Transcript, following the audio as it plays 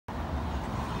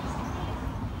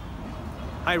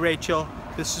Hi Rachel,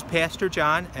 this is Pastor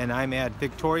John and I'm at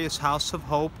Victoria's House of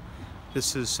Hope.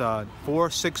 This is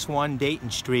 461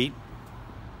 Dayton Street.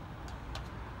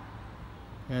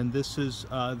 And this is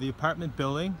the apartment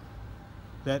building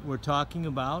that we're talking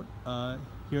about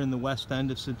here in the west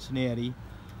end of Cincinnati.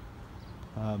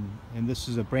 And this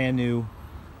is a brand new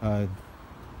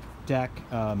deck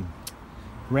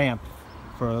ramp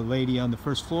for a lady on the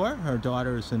first floor. Her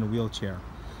daughter is in a wheelchair.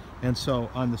 And so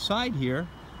on the side here,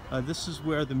 this is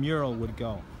where the mural would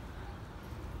go.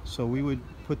 So we would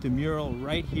put the mural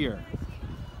right here.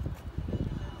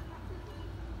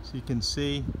 So you can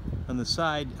see on the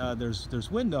side there's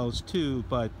windows too,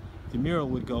 but the mural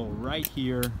would go right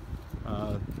here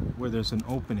where there's an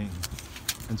opening.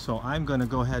 And so I'm going to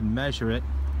go ahead and measure it.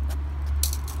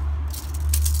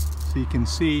 So you can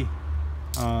see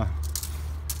I'm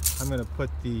going to put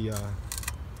the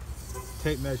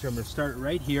tape measure. I'm going to start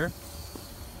right here.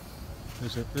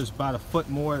 There's about a foot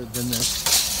more than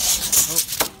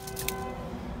this. Oh.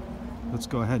 Let's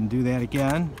go ahead and do that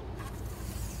again.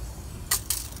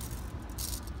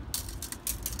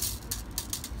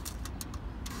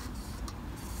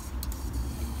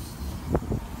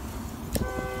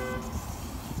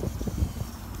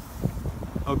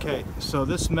 Okay, so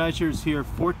this measures here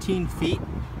 14 feet.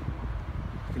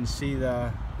 You can see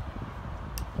where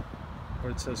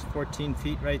it says 14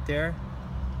 feet right there.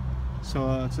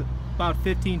 So it's about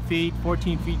 15 feet,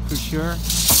 14 feet for sure.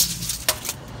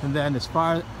 And then as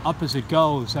far up as it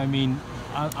goes, I mean,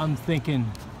 I'm thinking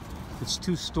it's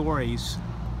 2 stories.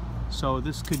 So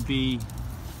this could be,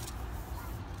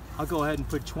 I'll go ahead and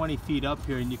put 20 feet up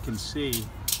here and you can see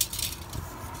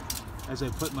as I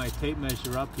put my tape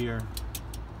measure up here.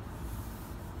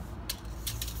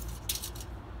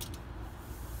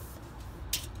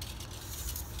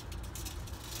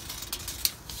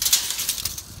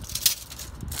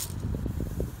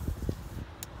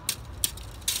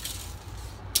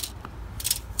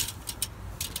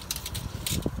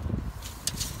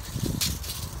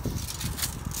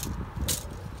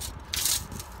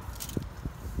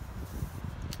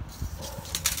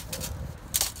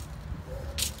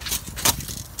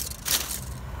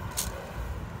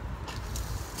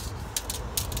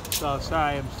 So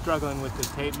sorry, I'm struggling with the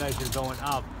tape measure going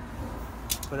up,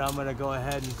 but I'm going to go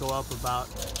ahead and go up about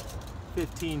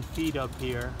 15 feet up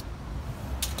here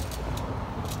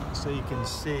so you can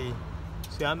see.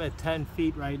 See, I'm at 10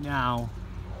 feet right now.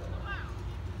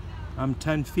 I'm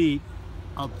 10 feet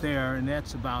up there, and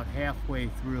that's about halfway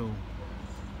through.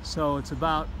 So it's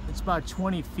about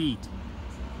 20 feet.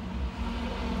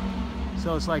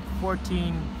 So it's like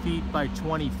 14 feet by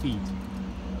 20 feet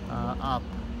up.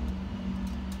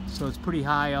 So it's pretty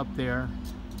high up there.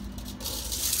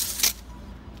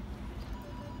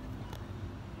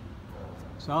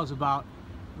 So I was about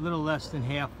a little less than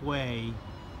halfway.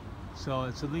 So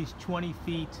it's at least 20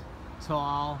 feet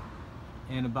tall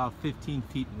and about 15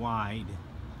 feet wide.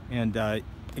 And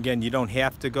again, you don't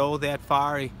have to go that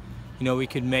far. You know, we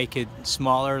could make it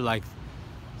smaller, like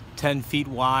 10 feet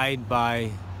wide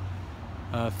by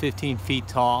 15 feet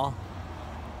tall,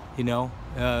 you know.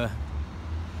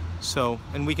 So,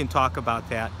 and we can talk about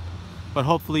that, but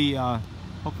hopefully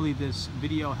this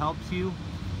video helps you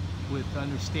with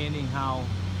understanding how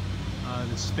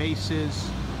the space is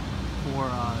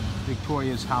for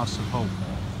Victoria's House of Hope.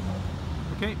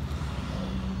 Okay,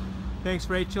 thanks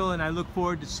Rachel, and I look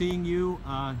forward to seeing you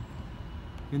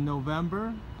in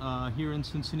November here in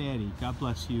Cincinnati. God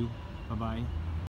bless you. Bye-bye.